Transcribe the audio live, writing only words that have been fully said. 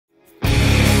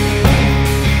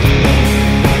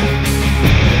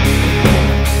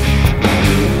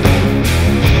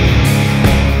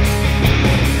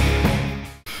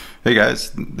Hey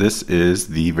guys, this is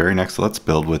the very next Let's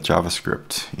Build with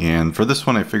JavaScript. And for this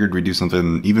one, I figured we'd do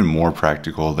something even more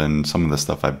practical than some of the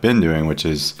stuff I've been doing, which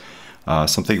is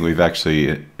something we've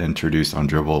actually introduced on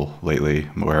Dribbble lately,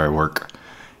 where I work.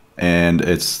 And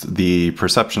it's the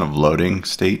perception of loading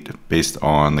state based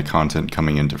on the content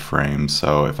coming into frames.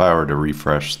 So if I were to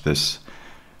refresh this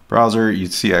browser,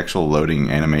 you'd see actual loading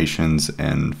animations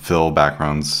and fill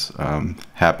backgrounds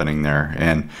happening there.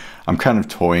 And I'm kind of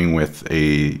toying with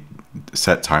a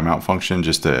set timeout function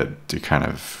just to kind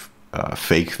of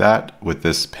fake that with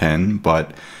this pin,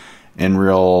 but in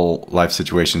real life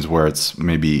situations where it's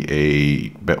maybe a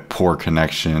bit poor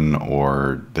connection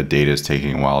or the data is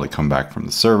taking a while to come back from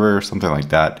the server, something like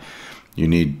that, you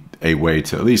need a way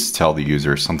to at least tell the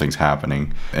user something's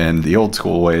happening. And the old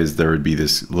school ways, there would be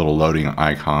this little loading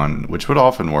icon, which would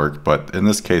often work, but in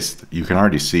this case, you can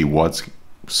already see what's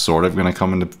sort of going to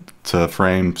come into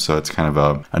frame, so it's kind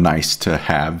of a nice to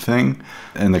have thing.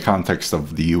 In the context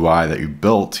of the UI that you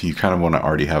built, you kind of want to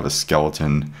already have a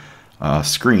skeleton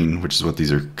screen, which is what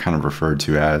these are kind of referred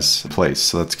to as, place.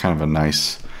 So that's kind of a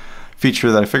nice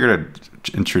feature that I figured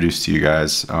I'd introduce to you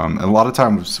guys. A lot of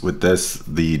times with this,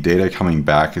 the data coming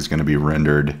back is going to be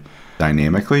rendered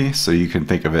dynamically, so you can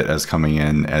think of it as coming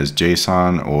in as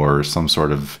JSON or some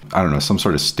sort of, I don't know, some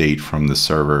sort of state from the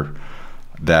server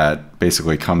that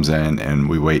basically comes in, and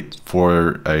we wait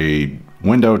for a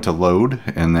window to load,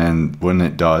 and then when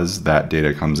it does, that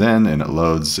data comes in and it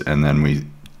loads, and then we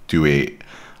do a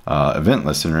event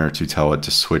listener to tell it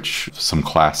to switch some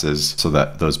classes so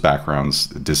that those backgrounds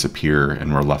disappear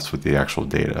and we're left with the actual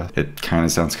data. It kind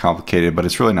of sounds complicated, but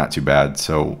it's really not too bad.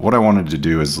 So what I wanted to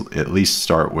do is at least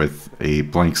start with a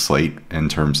blank slate in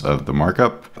terms of the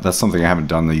markup. That's something I haven't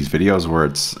done in these videos, where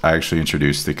I actually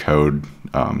introduced the code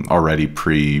already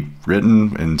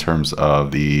pre-written in terms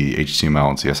of the HTML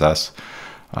and CSS.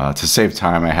 To save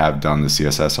time, I have done the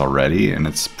CSS already, and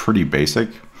it's pretty basic.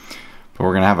 But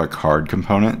we're going to have a card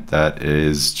component that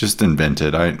is just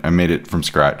invented. I made it from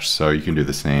scratch, so you can do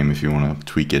the same if you want to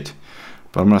tweak it.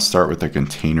 But I'm going to start with a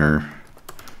container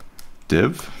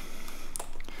div.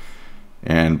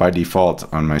 And by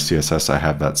default on my CSS, I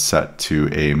have that set to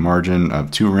a margin of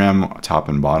 2rem, top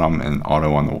and bottom, and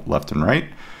auto on the left and right.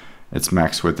 Its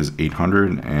max width is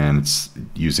 800, and it's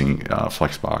using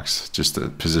Flexbox just to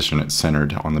position it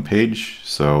centered on the page.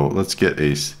 So let's get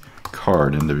a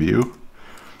card into view.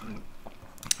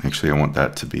 Actually, I want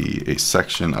that to be a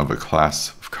section of a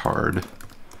class of card.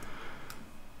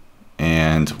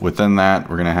 And within that,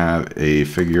 we're going to have a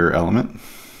figure element.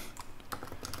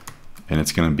 And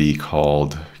it's going to be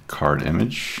called card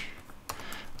image.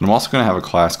 And I'm also going to have a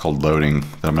class called loading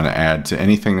that I'm going to add to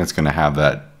anything that's going to have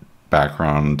that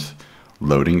background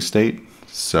loading state.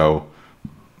 So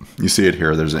you see it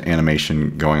here, there's an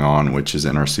animation going on, which is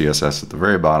in our CSS at the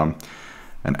very bottom,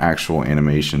 an actual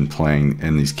animation playing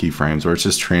in these keyframes where it's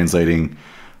just translating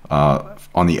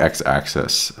on the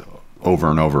x-axis over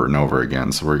and over and over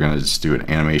again. So we're going to just do an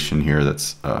animation here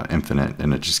that's infinite,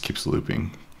 and it just keeps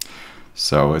looping.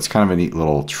 So it's kind of a neat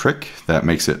little trick that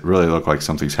makes it really look like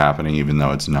something's happening even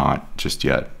though it's not just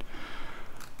yet.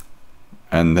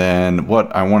 And then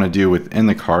what I want to do within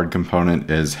the card component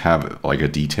is have like a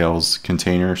details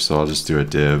container. So I'll just do a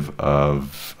div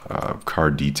of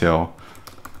card detail.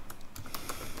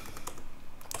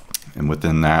 And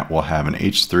within that, we'll have an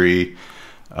h3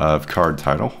 of card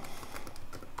title.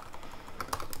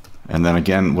 And then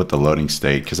again with the loading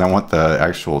state, because I want the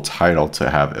actual title to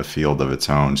have a field of its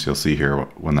own. So you'll see here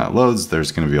when that loads,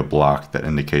 there's going to be a block that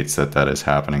indicates that that is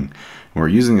happening. And we're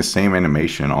using the same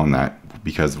animation on that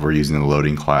because we're using the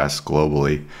loading class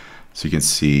globally. So you can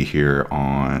see here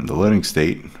on the loading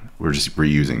state, we're just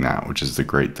reusing that, which is the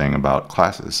great thing about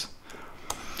classes.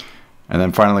 And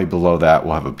then finally below that,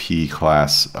 we'll have a P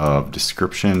class of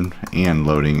description and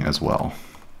loading as well.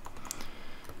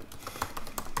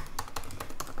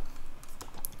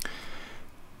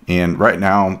 And right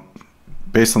now,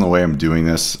 based on the way I'm doing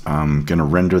this, I'm going to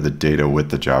render the data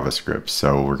with the JavaScript.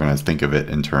 So we're going to think of it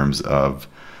in terms of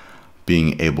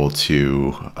being able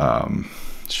to,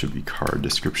 should be card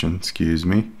description, excuse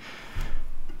me,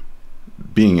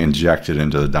 being injected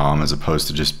into the DOM as opposed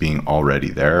to just being already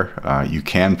there. You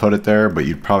can put it there, but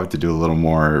you'd probably have to do a little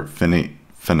more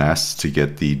finesse to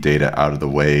get the data out of the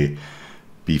way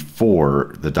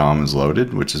before the DOM is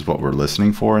loaded, which is what we're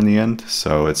listening for in the end.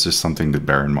 So it's just something to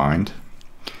bear in mind.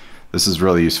 This is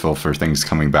really useful for things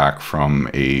coming back from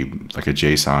like a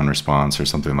JSON response or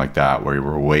something like that, where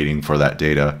we're waiting for that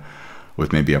data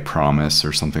with maybe a promise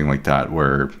or something like that,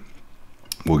 where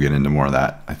we'll get into more of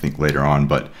that, I think, later on.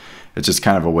 But it's just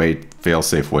kind of a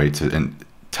fail-safe way to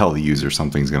tell the user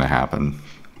something's going to happen.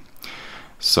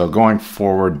 So going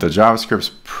forward, the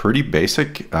JavaScript's pretty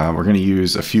basic. We're going to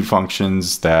use a few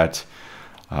functions that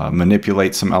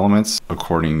manipulate some elements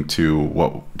according to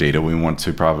what data we want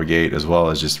to propagate, as well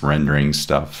as just rendering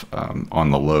stuff on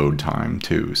the load time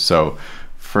too. So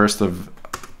first of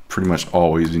pretty much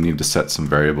always, we need to set some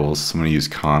variables. So I'm going to use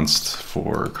const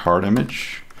for card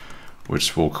image,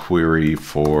 which will query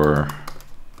for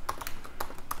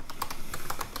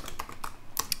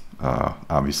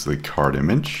obviously card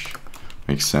image.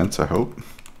 Makes sense, I hope.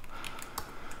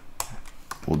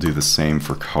 We'll do the same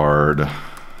for card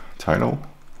title.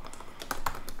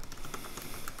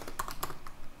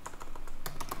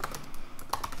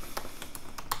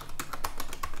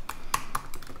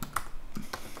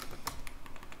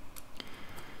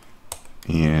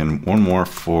 And one more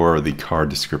for the card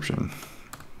description.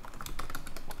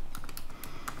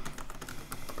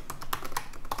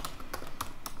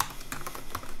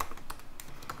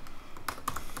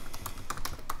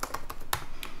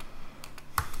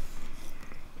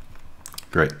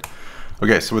 Great.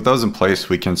 Okay, so with those in place,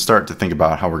 we can start to think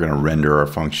about how we're going to render our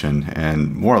function.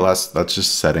 And more or less, that's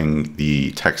just setting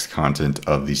the text content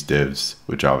of these divs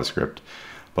with JavaScript.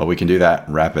 But we can do that,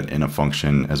 wrap it in a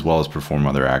function, as well as perform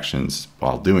other actions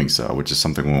while doing so, which is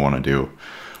something we want to do.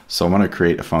 So I'm going to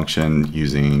create a function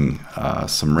using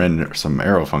some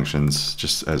arrow functions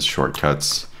just as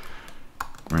shortcuts.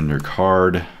 Render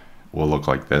card will look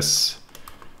like this.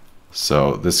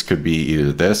 So this could be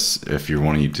either this, if you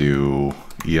want to do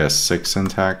ES6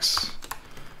 syntax,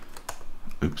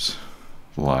 oops,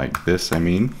 like this, I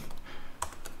mean.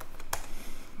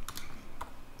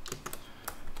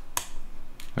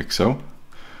 Like so.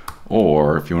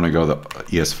 Or if you want to go the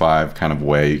ES5 kind of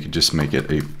way, you could just make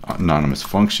it an anonymous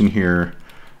function here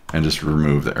and just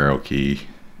remove the arrow key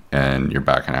and you're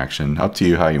back in action. Up to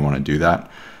you how you want to do that.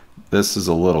 This is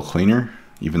a little cleaner,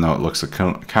 even though it looks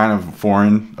kind of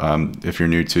foreign if you're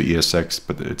new to ES6,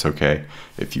 but it's okay.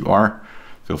 If you are,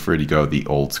 feel free to go the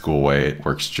old school way. It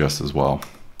works just as well.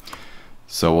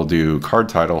 So we'll do card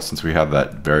title. Since we have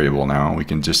that variable now, we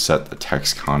can just set the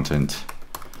text content,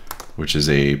 which is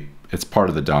it's part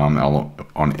of the DOM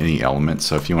on any element.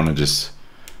 So if you want to just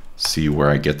see where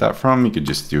I get that from, you could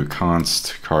just do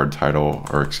const card title,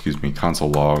 or excuse me, console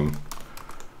log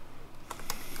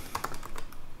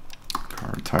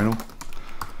card title.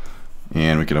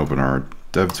 And we can open our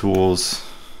dev tools.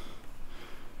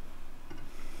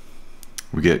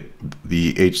 We get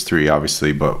the H3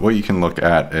 obviously, but what you can look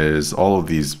at is all of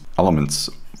these elements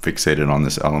fixated on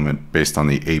this element based on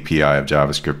the API of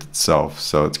JavaScript itself.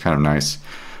 So it's kind of nice.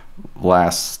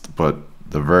 Last, but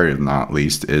the very not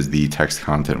least, is the text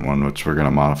content one, which we're going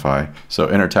to modify.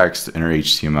 So inner text, inner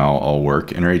HTML all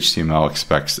work. Inner HTML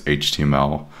expects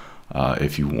HTML.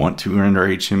 If you want to render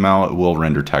HTML, it will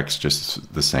render text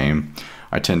just the same.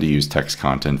 I tend to use text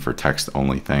content for text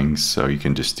only things, so you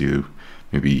can just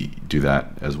maybe do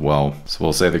that as well. So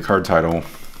we'll say the card title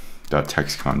dot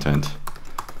text content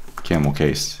camel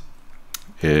case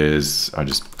is, I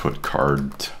just put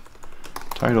card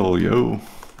title, yo.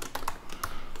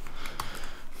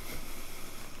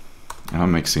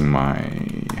 I'm mixing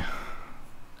my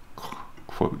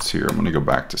quotes here. I'm going to go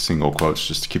back to single quotes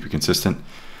just to keep it consistent.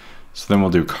 So then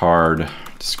we'll do card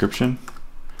description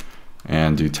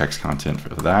and do text content for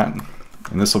that.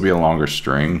 And this will be a longer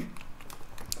string.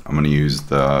 I'm going to use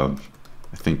I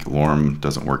think lorem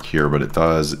doesn't work here, but it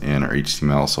does in our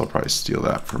HTML, so I'll probably steal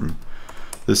that from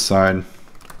this side.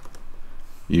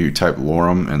 You type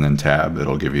lorem and then tab,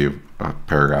 it'll give you a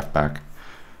paragraph back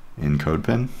in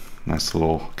CodePen. Nice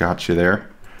little gotcha there.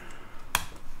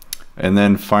 And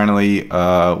then finally,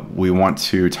 we want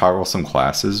to toggle some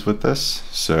classes with this.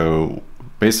 So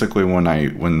basically when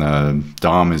the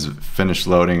DOM is finished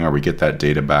loading or we get that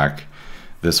data back,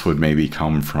 this would maybe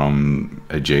come from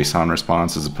a JSON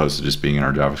response as opposed to just being in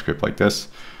our JavaScript like this.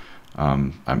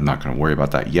 I'm not going to worry about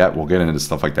that yet. We'll get into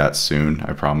stuff like that soon,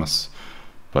 I promise.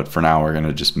 But for now, we're going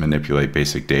to just manipulate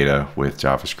basic data with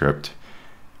JavaScript.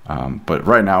 But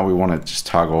right now, we want to just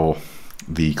toggle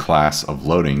the class of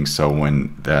loading. So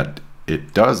when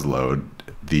it does load,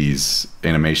 these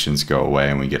animations go away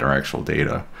and we get our actual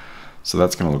data. So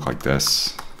that's going to look like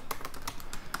this.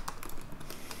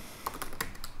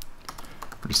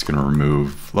 We're just going to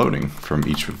remove loading from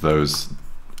each of those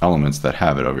elements that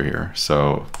have it over here.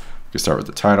 So we can start with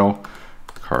the title,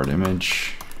 card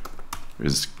image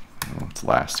is, well, it's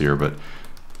last here, but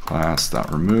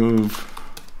class.remove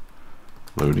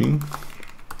loading,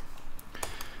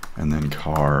 and then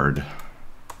card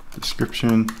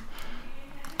description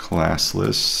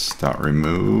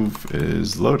classlist.remove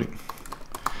is loading.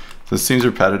 So this seems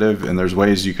repetitive, and there's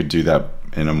ways you could do that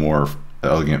in a more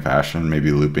elegant fashion,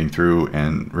 maybe looping through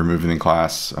and removing the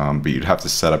class, but you'd have to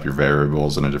set up your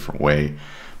variables in a different way,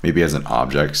 maybe as an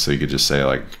object. So you could just say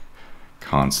like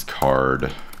const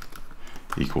card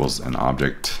equals an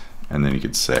object, and then you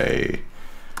could say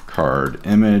card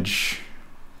image.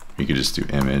 You could just do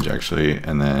image actually,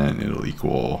 and then it'll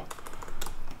equal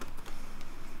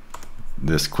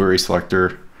this query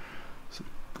selector,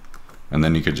 and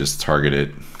then you could just target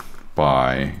it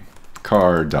by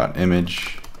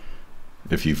card.image.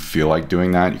 If you feel like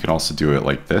doing that, you can also do it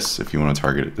like this if you want to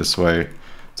target it this way.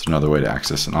 It's another way to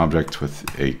access an object with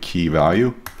a key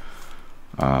value.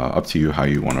 Up to you how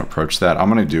you want to approach that.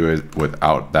 I'm going to do it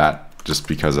without that just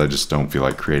because I just don't feel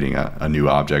like creating a new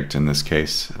object in this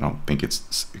case. I don't think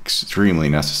it's extremely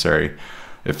necessary.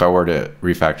 If I were to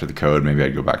refactor the code, maybe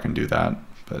I'd go back and do that.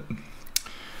 But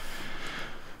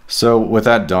so with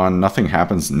that done, nothing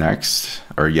happens next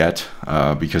or yet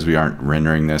because we aren't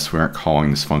rendering this. We aren't calling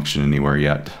this function anywhere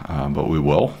yet, but we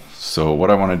will. So what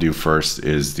I want to do first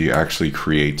is to actually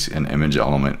create an image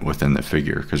element within the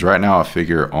figure, because right now a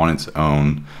figure on its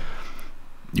own,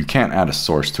 you can't add a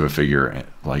source to a figure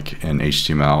like in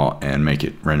HTML and make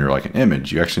it render like an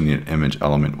image. You actually need an image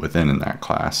element within that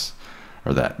class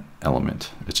or that element.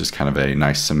 It's just kind of a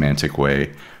nice semantic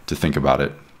way to think about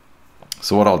it.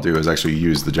 So what I'll do is actually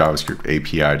use the JavaScript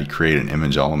API to create an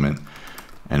image element,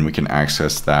 and we can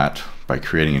access that by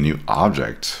creating a new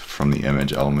object from the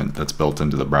image element that's built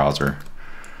into the browser.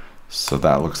 So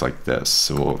that looks like this.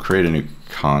 So we'll create a new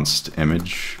const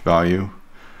image value,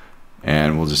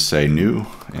 and we'll just say new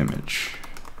image.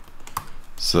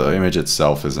 So the image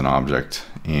itself is an object,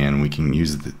 and we can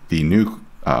use the new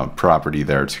property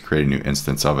there to create a new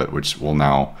instance of it, which will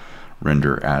now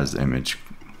render as image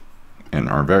in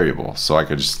our variable. So I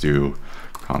could just do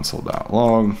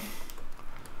console.log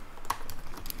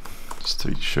just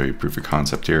to show you proof of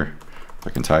concept here.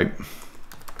 I can type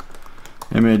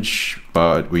image,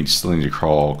 but we still need to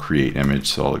call create image,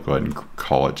 so I'll go ahead and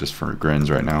call it just for grins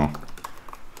right now.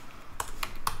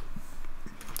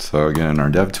 So again, in our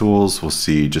dev tools, we'll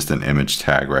see just an image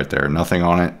tag right there, nothing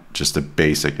on it, just a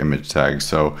basic image tag.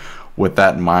 So with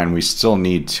that in mind, we still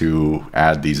need to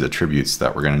add these attributes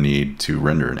that we're going to need to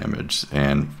render an image,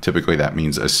 and typically that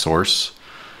means a source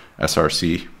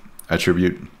src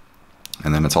attribute.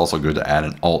 And then it's also good to add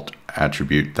an alt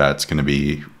attribute that's going to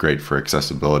be great for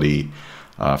accessibility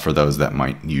for those that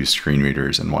might use screen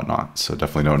readers and whatnot. So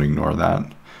definitely don't ignore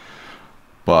that.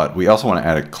 But we also want to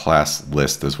add a class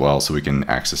list as well, so we can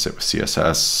access it with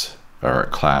CSS, or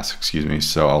class, excuse me.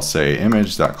 So I'll say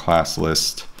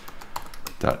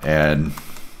image.classList.add,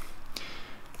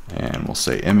 and we'll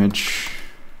say image.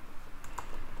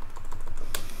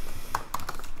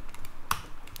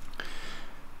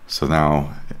 So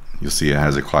now you'll see it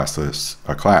has a class list,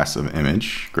 a class of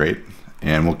image. Great.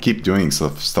 And we'll keep doing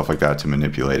stuff like that to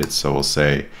manipulate it. So we'll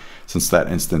say, since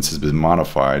that instance has been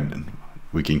modified,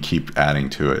 we can keep adding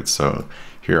to it. So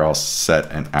here I'll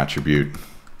set an attribute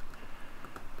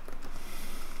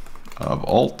of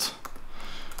alt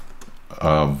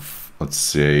of, let's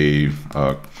say,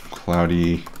 a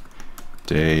cloudy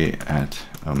day at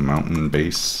a mountain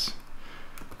base.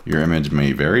 Your image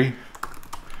may vary.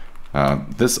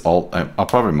 This alt, I'll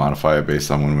probably modify it based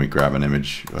on when we grab an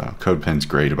image. CodePen's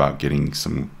great about getting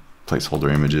some placeholder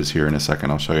images here in a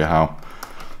second. I'll show you how.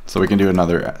 So we can do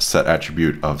another set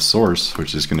attribute of source,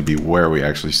 which is going to be where we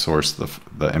actually source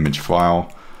the image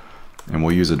file. And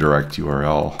we'll use a direct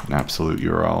URL, an absolute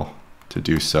URL to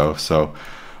do so. So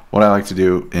what I like to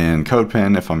do in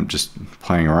CodePen, if I'm just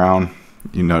playing around,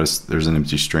 you notice there's an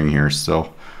empty string here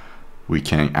still. We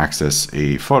can access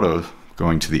a photo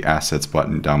going to the assets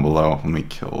button down below. Let me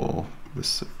kill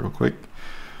this real quick.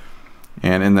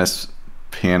 And in this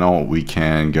panel, we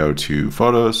can go to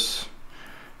photos,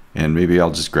 and maybe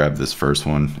I'll just grab this first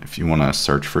one. If you want to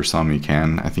search for some, you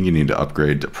can. I think you need to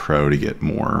upgrade to Pro to get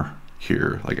more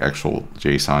here, like actual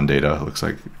JSON data, it looks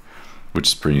like, which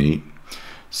is pretty neat.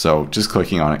 So just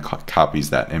clicking on it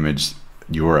copies that image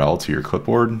URL to your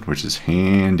clipboard, which is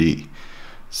handy.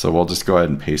 So we'll just go ahead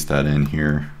and paste that in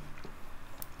here.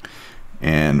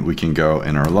 And we can go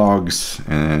in our logs,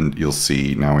 and you'll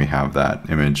see now we have that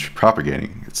image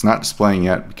propagating. It's not displaying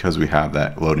yet because we have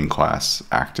that loading class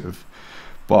active,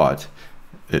 but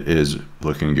it is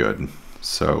looking good.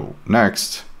 So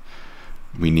next,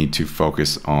 we need to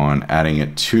focus on adding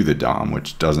it to the DOM,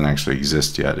 which doesn't actually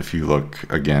exist yet. If you look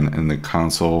again in the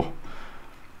console,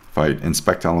 if I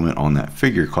inspect element on that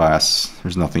figure class,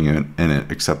 there's nothing in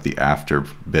it except the after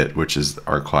bit, which is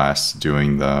our class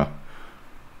doing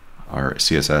our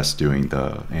CSS doing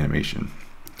the animation.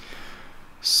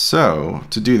 So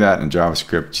to do that in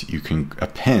JavaScript, you can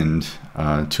append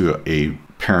to a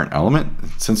parent element.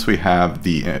 Since we have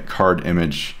the card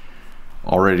image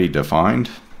already defined,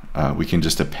 we can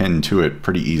just append to it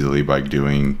pretty easily by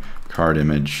doing card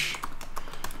image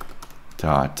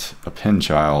dot append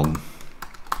child,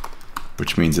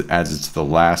 which means it adds it to the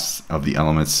last of the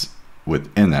elements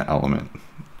within that element,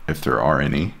 if there are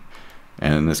any.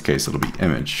 And in this case, it'll be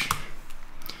image.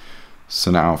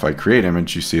 So now if I create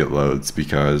image, you see it loads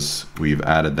because we've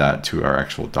added that to our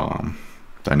actual DOM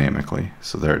dynamically.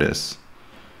 So there it is.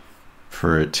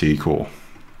 Pretty cool.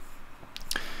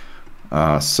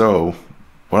 So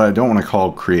what I don't want to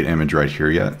call create image right here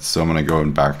yet. So I'm going to go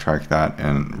and backtrack that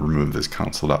and remove this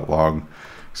console.log.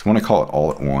 So I want to call it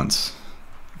all at once.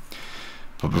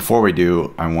 But before we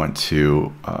do, I want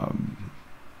to,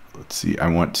 let's see, I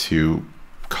want to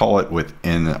call it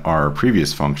within our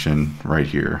previous function right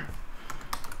here.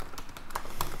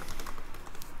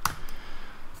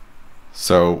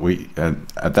 So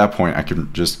at that point, I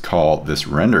can just call this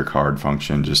render card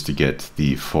function just to get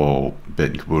the full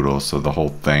bit and caboodle. So the whole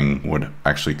thing would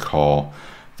actually call,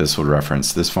 this would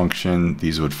reference this function,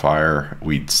 these would fire,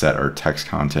 we'd set our text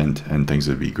content, and things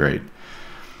would be great.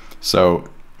 So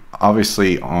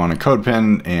obviously on a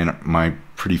CodePen and my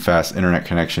pretty fast internet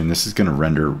connection, this is going to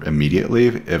render immediately.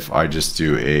 If I just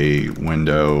do a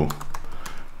window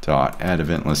dot add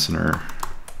event listener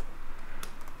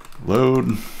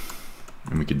load,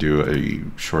 and we could do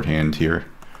a shorthand here,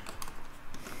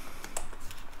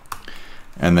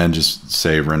 and then just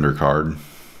say render card,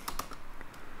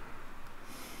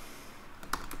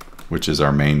 which is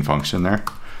our main function there.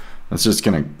 That's just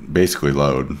gonna basically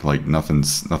load, like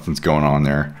nothing's going on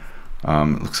there.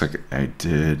 It looks like I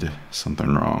did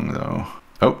something wrong though.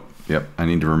 Oh, yep, I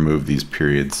need to remove these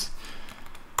periods.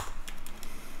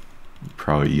 You're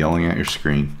probably yelling at your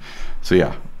screen. So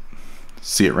yeah,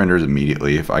 see, it renders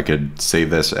immediately. If I could save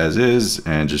this as is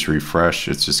and just refresh,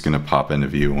 it's just gonna pop into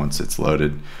view once it's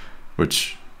loaded,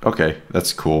 which, okay,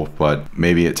 that's cool, but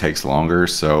maybe it takes longer.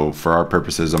 So for our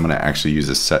purposes, I'm gonna actually use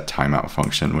a set timeout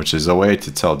function, which is a way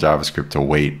to tell JavaScript to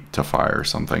wait to fire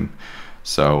something.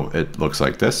 So it looks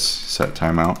like this, set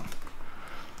timeout.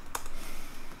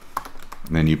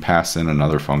 And then you pass in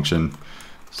another function.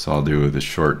 So I'll do the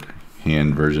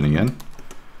shorthand version again.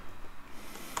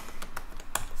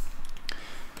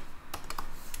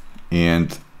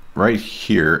 And right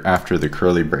here after the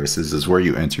curly braces is where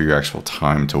you enter your actual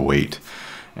time to wait.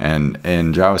 And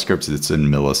in JavaScript, it's in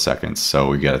milliseconds. So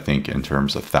we got to think in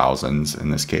terms of thousands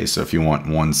in this case. So if you want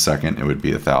 1 second, it would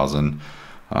be 1,000.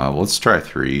 Let's try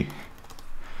 3.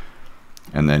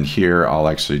 And then here, I'll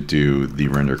actually do the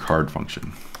render card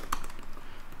function.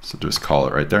 So just call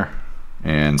it right there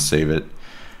and save it.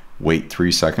 Wait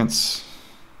 3 seconds.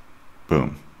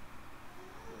 Boom.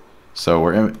 So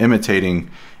we're imitating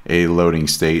a loading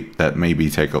state that maybe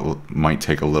might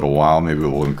take a little while. Maybe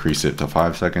we'll increase it to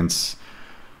 5 seconds.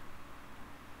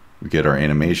 We get our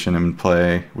animation in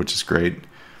play, which is great.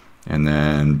 And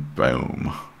then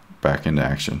boom, back into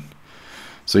action.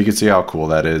 So you can see how cool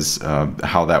that is,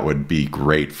 how that would be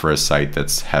great for a site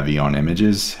that's heavy on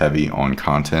images, heavy on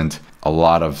content. A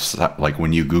lot of, like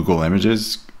when you Google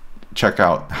images, check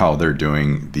out how they're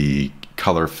doing the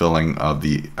color filling of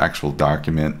the actual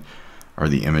document or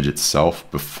the image itself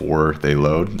before they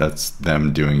load. That's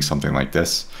them doing something like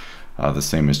this. The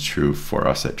same is true for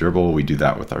us at Dribbble. We do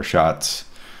that with our shots.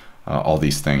 All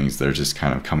these things, they're just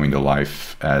kind of coming to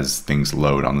life as things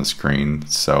load on the screen.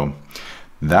 So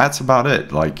that's about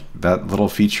it. Like that little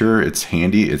feature, it's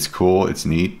handy, it's cool, it's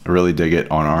neat. I really dig it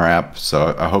on our app.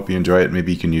 So I hope you enjoy it.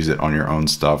 Maybe you can use it on your own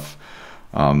stuff.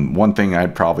 One thing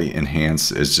I'd probably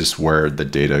enhance is just where the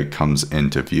data comes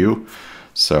into view.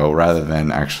 So rather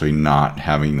than actually not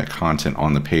having the content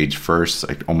on the page first,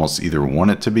 I almost either want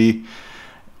it to be,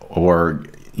 or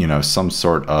some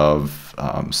sort of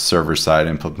server-side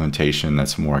implementation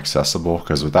that's more accessible,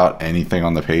 because without anything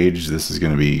on the page, this is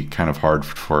going to be kind of hard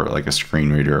for like a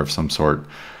screen reader of some sort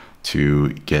to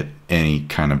get any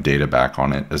kind of data back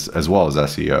on it, as well as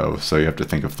SEO. So you have to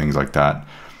think of things like that.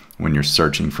 When you're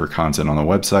searching for content on the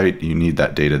website, you need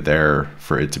that data there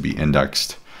for it to be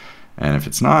indexed. And if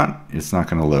it's not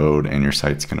going to load and your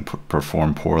site's going to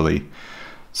perform poorly.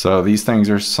 So these things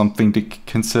are something to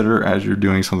consider as you're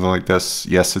doing something like this.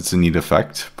 Yes, it's a neat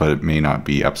effect, but it may not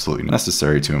be absolutely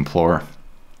necessary to employ.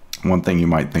 One thing you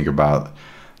might think about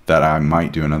that I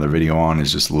might do another video on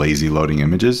is just lazy loading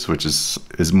images, which is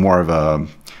more of a,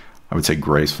 I would say,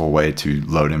 graceful way to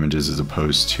load images as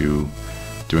opposed to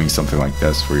doing something like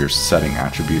this where you're setting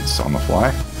attributes on the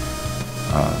fly.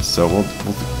 So we'll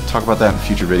talk about that in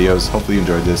future videos. Hopefully you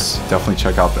enjoyed this. Definitely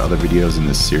check out the other videos in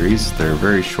this series. They're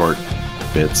very short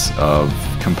bits of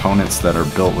components that are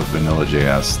built with vanilla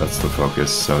JS. That's the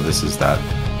focus. So this is that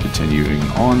continuing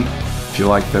on. If you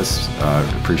like this,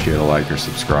 appreciate a like or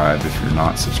subscribe. If you're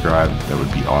not subscribed, that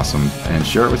would be awesome. And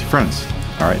share it with your friends.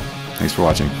 All right. Thanks for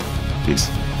watching. Peace.